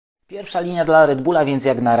Pierwsza linia dla Red Bulla, więc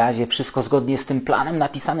jak na razie wszystko zgodnie z tym planem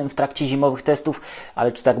napisanym w trakcie zimowych testów,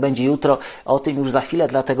 ale czy tak będzie jutro, o tym już za chwilę,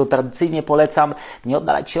 dlatego tradycyjnie polecam nie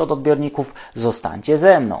oddalać się od odbiorników, zostańcie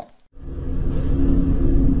ze mną.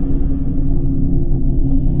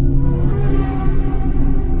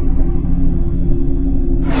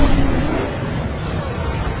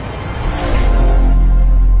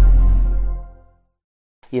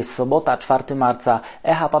 Jest sobota, 4 marca,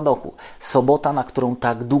 Echa padoku. Sobota, na którą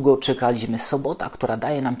tak długo czekaliśmy. Sobota, która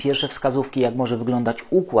daje nam pierwsze wskazówki, jak może wyglądać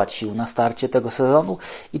układ sił na starcie tego sezonu.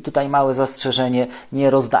 I tutaj małe zastrzeżenie, nie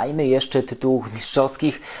rozdajmy jeszcze tytułów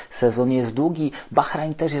mistrzowskich. Sezon jest długi.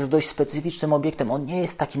 Bahrain też jest dość specyficznym obiektem. On nie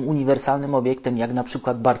jest takim uniwersalnym obiektem jak na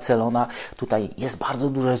przykład Barcelona. Tutaj jest bardzo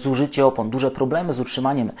duże zużycie opon, duże problemy z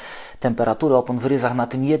utrzymaniem temperatury opon w ryzach na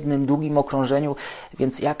tym jednym długim okrążeniu.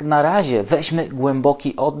 Więc jak na razie weźmy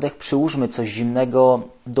głęboki oddech, przyłóżmy coś zimnego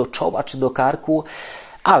do czoła czy do karku,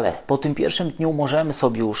 ale po tym pierwszym dniu możemy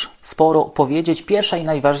sobie już sporo powiedzieć. Pierwsza i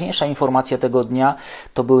najważniejsza informacja tego dnia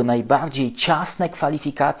to były najbardziej ciasne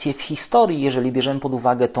kwalifikacje w historii, jeżeli bierzemy pod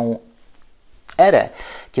uwagę tą erę,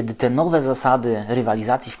 kiedy te nowe zasady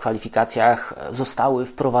rywalizacji w kwalifikacjach zostały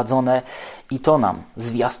wprowadzone i to nam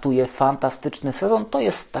zwiastuje fantastyczny sezon. To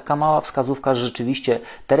jest taka mała wskazówka, że rzeczywiście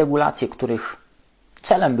te regulacje, których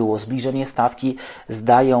celem było zbliżenie stawki,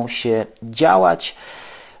 zdają się działać.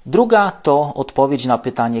 Druga to odpowiedź na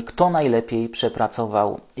pytanie, kto najlepiej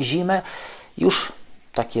przepracował zimę. Już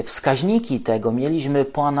takie wskaźniki tego mieliśmy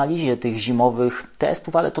po analizie tych zimowych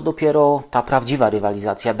testów, ale to dopiero ta prawdziwa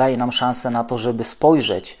rywalizacja daje nam szansę na to, żeby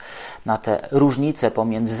spojrzeć na te różnice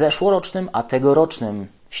pomiędzy zeszłorocznym a tegorocznym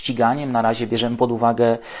ściganiem. Na razie bierzemy pod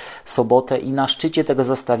uwagę sobotę i na szczycie tego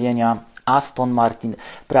zestawienia Aston Martin,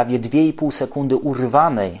 prawie 2,5 sekundy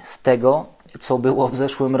urwanej z tego, co było w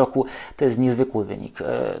zeszłym roku. To jest niezwykły wynik.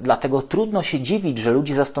 Dlatego trudno się dziwić, że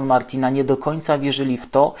ludzie z Aston Martina nie do końca wierzyli w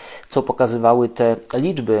to, co pokazywały te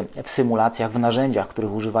liczby w symulacjach, w narzędziach,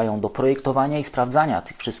 których używają do projektowania i sprawdzania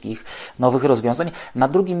tych wszystkich nowych rozwiązań. Na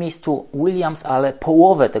drugim miejscu Williams, ale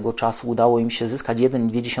połowę tego czasu udało im się zyskać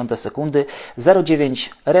 1,2 sekundy. 0,9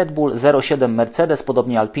 Red Bull, 0,7 Mercedes,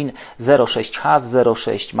 podobnie Alpine, 0,6 Haas,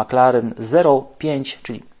 0,6 McLaren, 0,5,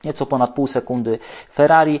 czyli nieco ponad pół sekundy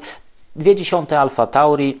Ferrari, 0,2 Alfa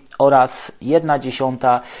Tauri oraz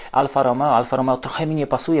 0,1 Alfa Romeo. Alfa Romeo trochę mi nie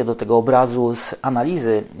pasuje do tego obrazu z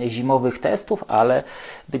analizy zimowych testów, ale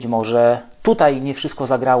być może tutaj nie wszystko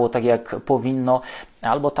zagrało tak jak powinno,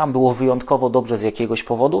 albo tam było wyjątkowo dobrze z jakiegoś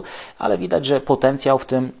powodu, ale widać, że potencjał w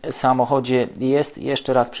tym samochodzie jest.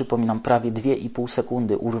 Jeszcze raz przypominam, prawie 2,5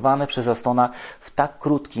 sekundy urwane przez Astona w tak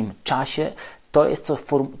krótkim czasie. To jest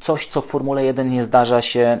coś, co w Formule 1 nie zdarza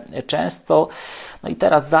się często. No i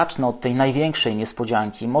teraz zacznę od tej największej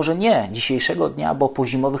niespodzianki. Może nie dzisiejszego dnia, bo po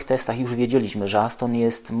zimowych testach już wiedzieliśmy, że Aston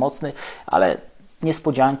jest mocny, ale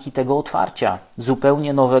niespodzianki tego otwarcia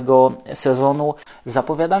zupełnie nowego sezonu.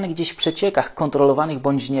 Zapowiadane gdzieś w przeciekach, kontrolowanych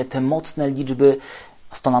bądź nie, te mocne liczby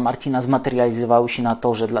Astona Martina zmaterializowały się na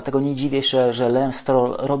torze, dlatego nie dziwię się, że Lance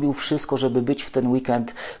Stroll robił wszystko, żeby być w ten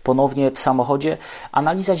weekend ponownie w samochodzie.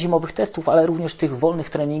 Analiza zimowych testów, ale również tych wolnych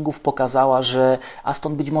treningów pokazała, że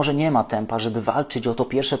Aston być może nie ma tempa, żeby walczyć o to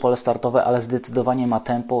pierwsze pole startowe, ale zdecydowanie ma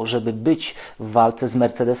tempo, żeby być w walce z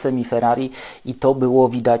Mercedesem i Ferrari i to było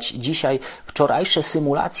widać dzisiaj. Wczorajsze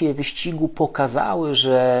symulacje wyścigu pokazały,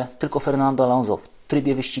 że tylko Fernando Alonso w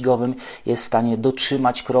trybie wyścigowym jest w stanie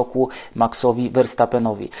dotrzymać kroku Maxowi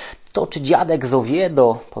Verstappenowi. To, czy Dziadek z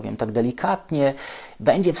Oviedo, powiem tak delikatnie,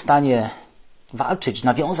 będzie w stanie walczyć,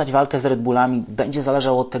 nawiązać walkę z Red Bullami, będzie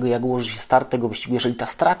zależało od tego, jak ułoży się start tego wyścigu. Jeżeli ta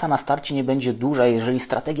strata na starcie nie będzie duża, jeżeli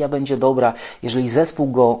strategia będzie dobra, jeżeli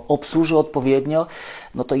zespół go obsłuży odpowiednio,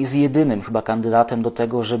 no to jest jedynym chyba kandydatem do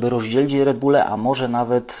tego, żeby rozdzielić Red Bulle, a może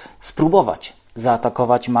nawet spróbować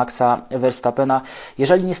zaatakować Maxa Verstappena.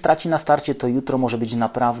 Jeżeli nie straci na starcie, to jutro może być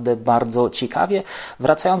naprawdę bardzo ciekawie.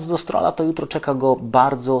 Wracając do Strolla, to jutro czeka go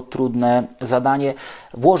bardzo trudne zadanie.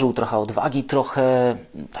 Włożył trochę odwagi, trochę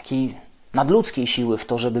takiej nadludzkiej siły w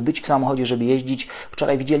to, żeby być w samochodzie, żeby jeździć.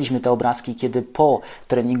 Wczoraj widzieliśmy te obrazki, kiedy po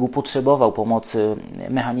treningu potrzebował pomocy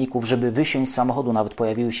mechaników, żeby wysiąść z samochodu. Nawet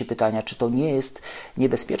pojawiły się pytania, czy to nie jest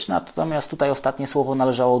niebezpieczne. Natomiast tutaj ostatnie słowo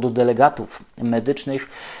należało do delegatów medycznych.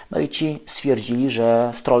 No i ci stwierdzili,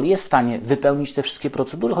 że Stroll jest w stanie wypełnić te wszystkie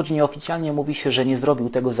procedury, choć nieoficjalnie mówi się, że nie zrobił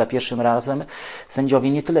tego za pierwszym razem. Sędziowie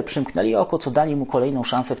nie tyle przymknęli oko, co dali mu kolejną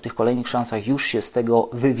szansę. W tych kolejnych szansach już się z tego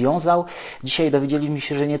wywiązał. Dzisiaj dowiedzieliśmy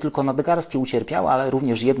się, że nie tylko nadgarstka ucierpiała, ale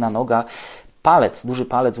również jedna noga. duży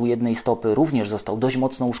palec u jednej stopy również został dość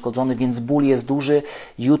mocno uszkodzony, więc ból jest duży.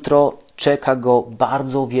 Jutro czeka go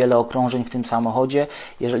bardzo wiele okrążeń w tym samochodzie.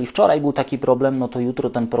 Jeżeli wczoraj był taki problem, no to jutro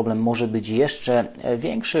ten problem może być jeszcze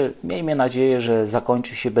większy. Miejmy nadzieję, że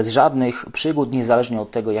zakończy się bez żadnych przygód, niezależnie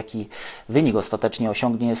od tego, jaki wynik ostatecznie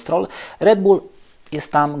osiągnie Stroll. Red Bull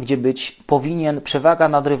jest tam, gdzie być powinien. Przewaga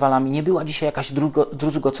nad rywalami nie była dzisiaj jakaś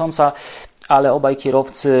druzgocąca, ale obaj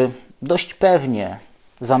kierowcy dość pewnie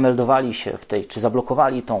zameldowali się czy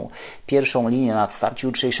zablokowali tą pierwszą linię na starcie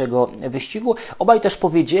jutrzejszego wyścigu. Obaj też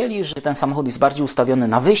powiedzieli, że ten samochód jest bardziej ustawiony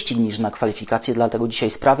na wyścig niż na kwalifikacje, dlatego dzisiaj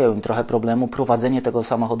sprawiał im trochę problemu. Prowadzenie tego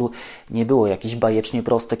samochodu nie było jakieś bajecznie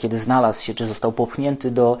proste, kiedy znalazł się, czy został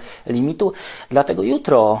popchnięty do limitu. Dlatego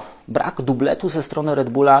jutro brak dubletu ze strony Red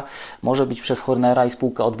Bulla może być przez Hornera i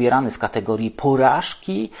spółkę odbierany w kategorii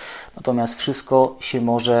porażki, natomiast wszystko się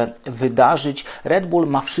może wydarzyć. Red Bull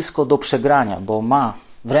ma wszystko do przegrania, bo ma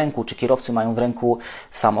w ręku, czy kierowcy mają w ręku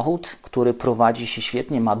samochód, który prowadzi się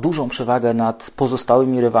świetnie, ma dużą przewagę nad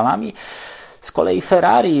pozostałymi rywalami. Z kolei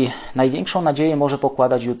Ferrari największą nadzieję może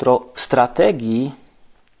pokładać jutro w strategii,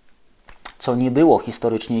 co nie było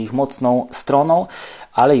historycznie ich mocną stroną,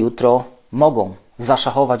 ale jutro mogą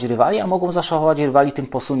zaszachować rywali, a mogą zaszachować rywali tym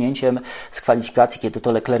posunięciem z kwalifikacji, kiedy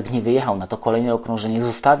to Leclerc nie wyjechał na to kolejne okrążenie,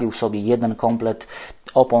 zostawił sobie jeden komplet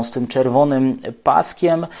opon z tym czerwonym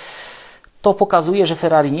paskiem. To pokazuje, że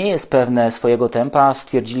Ferrari nie jest pewne swojego tempa.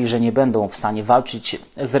 Stwierdzili, że nie będą w stanie walczyć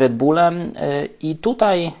z Red Bullem i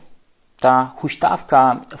tutaj ta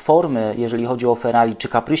huśtawka formy, jeżeli chodzi o Ferrari, czy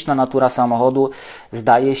kapryśna natura samochodu,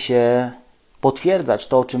 zdaje się potwierdzać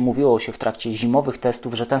to, o czym mówiło się w trakcie zimowych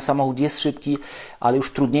testów, że ten samochód jest szybki, ale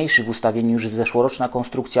już trudniejszy w ustawieniu, już zeszłoroczna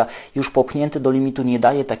konstrukcja, już popchnięty do limitu, nie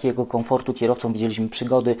daje takiego komfortu kierowcom. Widzieliśmy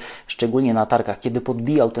przygody, szczególnie na targach, kiedy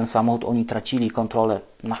podbijał ten samochód, oni tracili kontrolę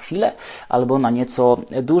na chwilę albo na nieco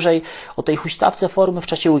dłużej. O tej huśtawce formy w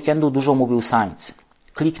czasie weekendu dużo mówił Sainz.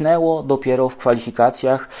 Kliknęło dopiero w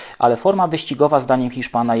kwalifikacjach, ale forma wyścigowa zdaniem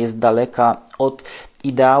Hiszpana jest daleka od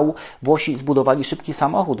ideału. Włosi zbudowali szybki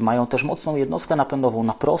samochód, mają też mocną jednostkę napędową.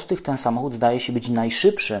 Na prostych ten samochód zdaje się być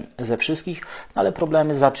najszybszy ze wszystkich, ale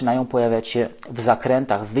problemy zaczynają pojawiać się w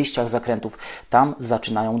zakrętach, w wyjściach zakrętów. Tam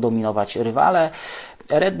zaczynają dominować rywale.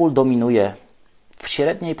 Red Bull dominuje w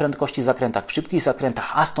średniej prędkości zakrętach, w szybkich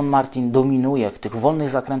zakrętach. Aston Martin dominuje w tych wolnych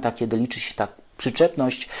zakrętach, kiedy liczy się ta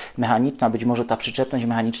przyczepność mechaniczna. Być może ta przyczepność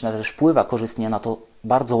mechaniczna też wpływa korzystnie na to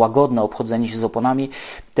bardzo łagodne obchodzenie się z oponami.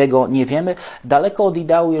 Tego nie wiemy. Daleko od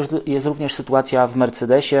ideału jest również sytuacja w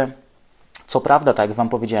Mercedesie. Co prawda, tak jak Wam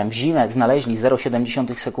powiedziałem, w zimę znaleźli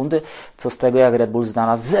 0,7 sekundy, co z tego jak Red Bull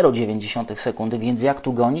znalazł 0,9 sekundy, więc jak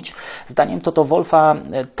tu gonić? Zdaniem Toto Wolffa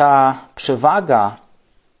ta przewaga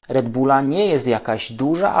Red Bulla nie jest jakaś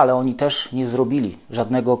duża, ale oni też nie zrobili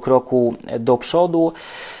żadnego kroku do przodu.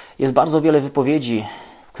 Jest bardzo wiele wypowiedzi,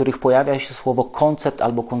 w których pojawia się słowo koncept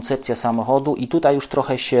albo koncepcja samochodu i tutaj już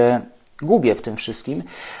trochę się gubię w tym wszystkim,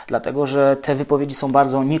 dlatego że te wypowiedzi są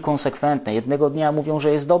bardzo niekonsekwentne. Jednego dnia mówią,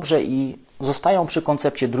 że jest dobrze i zostają przy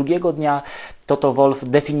koncepcie, drugiego dnia Toto Wolff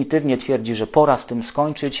definitywnie twierdzi, że pora z tym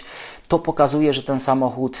skończyć. To pokazuje, że ten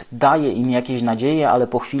samochód daje im jakieś nadzieje, ale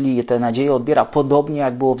po chwili te nadzieje odbiera, podobnie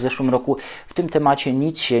jak było w zeszłym roku. W tym temacie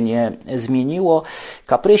nic się nie zmieniło.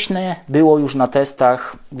 Kapryśny było już na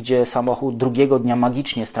testach, gdzie samochód drugiego dnia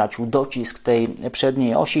magicznie stracił docisk tej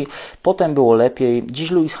przedniej osi. Potem było lepiej.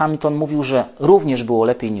 Dziś Lewis Hamilton mówił, że również było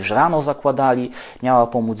lepiej niż rano zakładali. Miała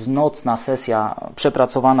pomóc nocna sesja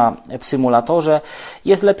przepracowana w symulatorze.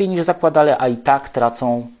 Jest lepiej niż zakładali, a i tak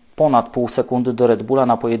tracą ponad pół sekundy do Red Bulla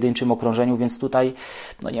na pojedynczym okrążeniu, więc tutaj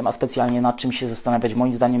nie ma specjalnie nad czym się zastanawiać.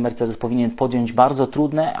 Moim zdaniem Mercedes powinien podjąć bardzo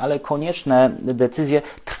trudne, ale konieczne decyzje.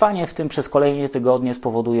 Trwanie w tym przez kolejne tygodnie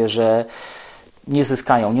spowoduje, że nie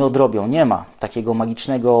zyskają, nie odrobią. Nie ma takiego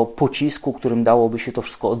magicznego pocisku, którym dałoby się to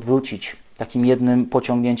wszystko odwrócić. Takim jednym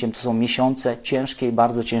pociągnięciem to są miesiące ciężkiej,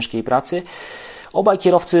 bardzo ciężkiej pracy. Obaj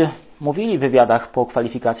kierowcy mówili w wywiadach po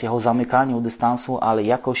kwalifikacjach o zamykaniu dystansu, ale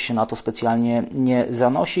jakoś się na to specjalnie nie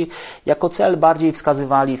zanosi. Jako cel bardziej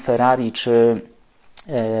wskazywali Ferrari czy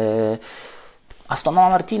Astona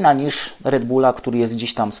Martina niż Red Bulla, który jest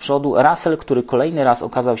gdzieś tam z przodu. Russell, który kolejny raz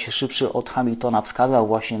okazał się szybszy od Hamiltona, wskazał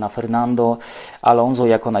właśnie na Fernando Alonso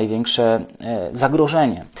jako największe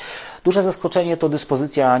zagrożenie. Duże zaskoczenie to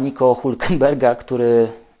dyspozycja Nico Hülkenberga,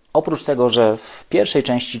 który oprócz tego, że w pierwszej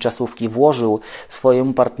części czasówki włożył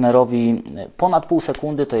swojemu partnerowi ponad pół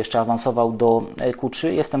sekundy, to jeszcze awansował do Q3.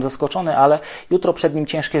 Jestem zaskoczony, ale jutro przed nim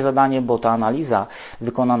ciężkie zadanie, bo ta analiza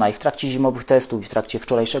wykonana i w trakcie zimowych testów, i w trakcie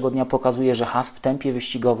wczorajszego dnia pokazuje, że Haas w tempie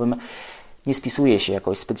wyścigowym nie spisuje się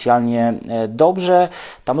jakoś specjalnie dobrze.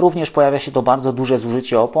 Tam również pojawia się to bardzo duże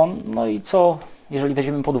zużycie opon. No i co jeżeli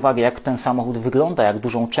weźmiemy pod uwagę, jak ten samochód wygląda, jak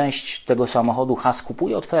dużą część tego samochodu Haas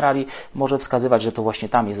kupuje od Ferrari, może wskazywać, że to właśnie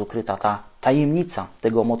tam jest ukryta ta tajemnica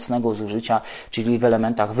tego mocnego zużycia, czyli w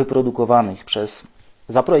elementach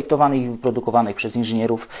zaprojektowanych i wyprodukowanych przez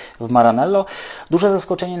inżynierów w Maranello. Duże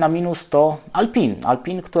zaskoczenie na minus to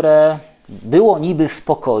Alpine, które było niby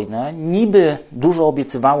spokojne, niby dużo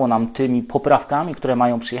obiecywało nam tymi poprawkami, które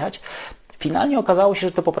mają przyjechać. Finalnie okazało się,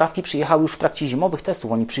 że te poprawki przyjechały już w trakcie zimowych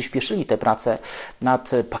testów. Oni przyspieszyli te prace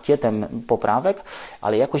nad pakietem poprawek,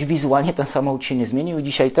 ale jakoś wizualnie ten samochód się nie zmienił i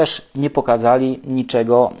dzisiaj też nie pokazali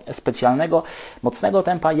niczego specjalnego. Mocnego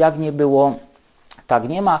tempa jak nie było, tak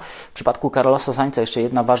nie ma. W przypadku Carlosa Sainza jeszcze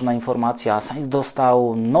jedna ważna informacja. Sainz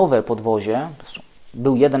dostał nowe podwozie.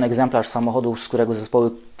 Był jeden egzemplarz samochodu, z którego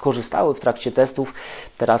zespoły korzystały w trakcie testów.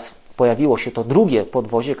 Teraz pojawiło się to drugie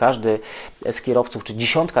podwozie. Każdy z kierowców, czy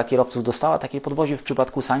 10 kierowców dostała takie podwozie. W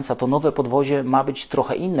przypadku Sainza to nowe podwozie ma być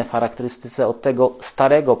trochę inne w charakterystyce od tego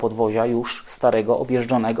starego podwozia, już starego,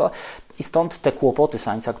 objeżdżonego. I stąd te kłopoty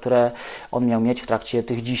Sainza, które on miał mieć w trakcie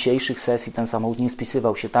tych dzisiejszych sesji. Ten samochód nie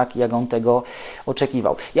spisywał się tak, jak on tego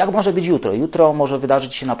oczekiwał. Jak może być jutro? Jutro może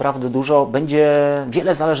wydarzyć się naprawdę dużo. Będzie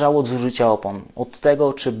wiele zależało od zużycia opon. Od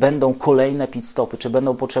tego, czy będą kolejne pit stopy, czy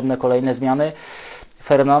będą potrzebne kolejne zmiany.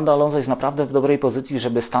 Fernando Alonso jest naprawdę w dobrej pozycji,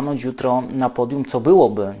 żeby stanąć jutro na podium, co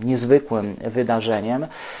byłoby niezwykłym wydarzeniem,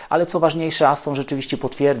 ale co ważniejsze, Aston rzeczywiście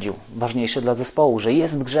potwierdził, ważniejsze dla zespołu, że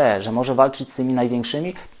jest w grze, że może walczyć z tymi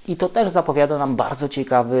największymi i to też zapowiada nam bardzo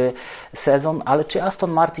ciekawy sezon, ale czy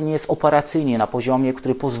Aston Martin jest operacyjnie na poziomie,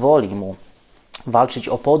 który pozwoli mu walczyć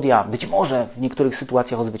o podia, być może w niektórych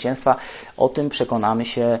sytuacjach o zwycięstwa, o tym przekonamy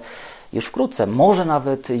się już wkrótce, może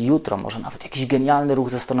nawet jutro, może nawet jakiś genialny ruch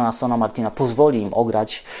ze strony Astona Martina pozwoli im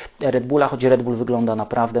ograć Red Bulla, choć Red Bull wygląda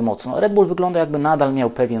naprawdę mocno. Red Bull wygląda, jakby nadal miał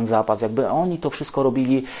pewien zapas, jakby oni to wszystko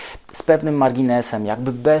robili z pewnym marginesem,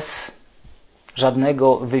 jakby bez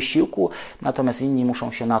żadnego wysiłku, natomiast inni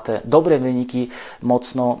muszą się na te dobre wyniki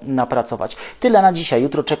mocno napracować. Tyle na dzisiaj.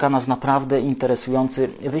 Jutro czeka nas naprawdę interesujący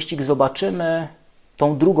wyścig. Zobaczymy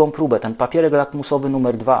tą drugą próbę, ten papierek lakmusowy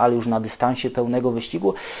numer 2, ale już na dystansie pełnego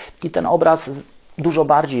wyścigu i ten obraz dużo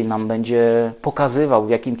bardziej nam będzie pokazywał, w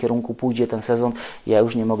jakim kierunku pójdzie ten sezon. Ja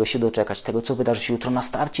już nie mogę się doczekać tego, co wydarzy się jutro na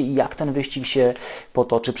starcie i jak ten wyścig się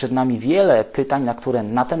potoczy. Przed nami wiele pytań, na które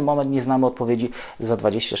na ten moment nie znamy odpowiedzi. Za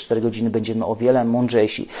 24 godziny będziemy o wiele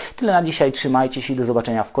mądrzejsi. Tyle na dzisiaj. Trzymajcie się i do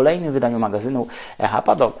zobaczenia w kolejnym wydaniu magazynu Echa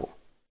Padoku.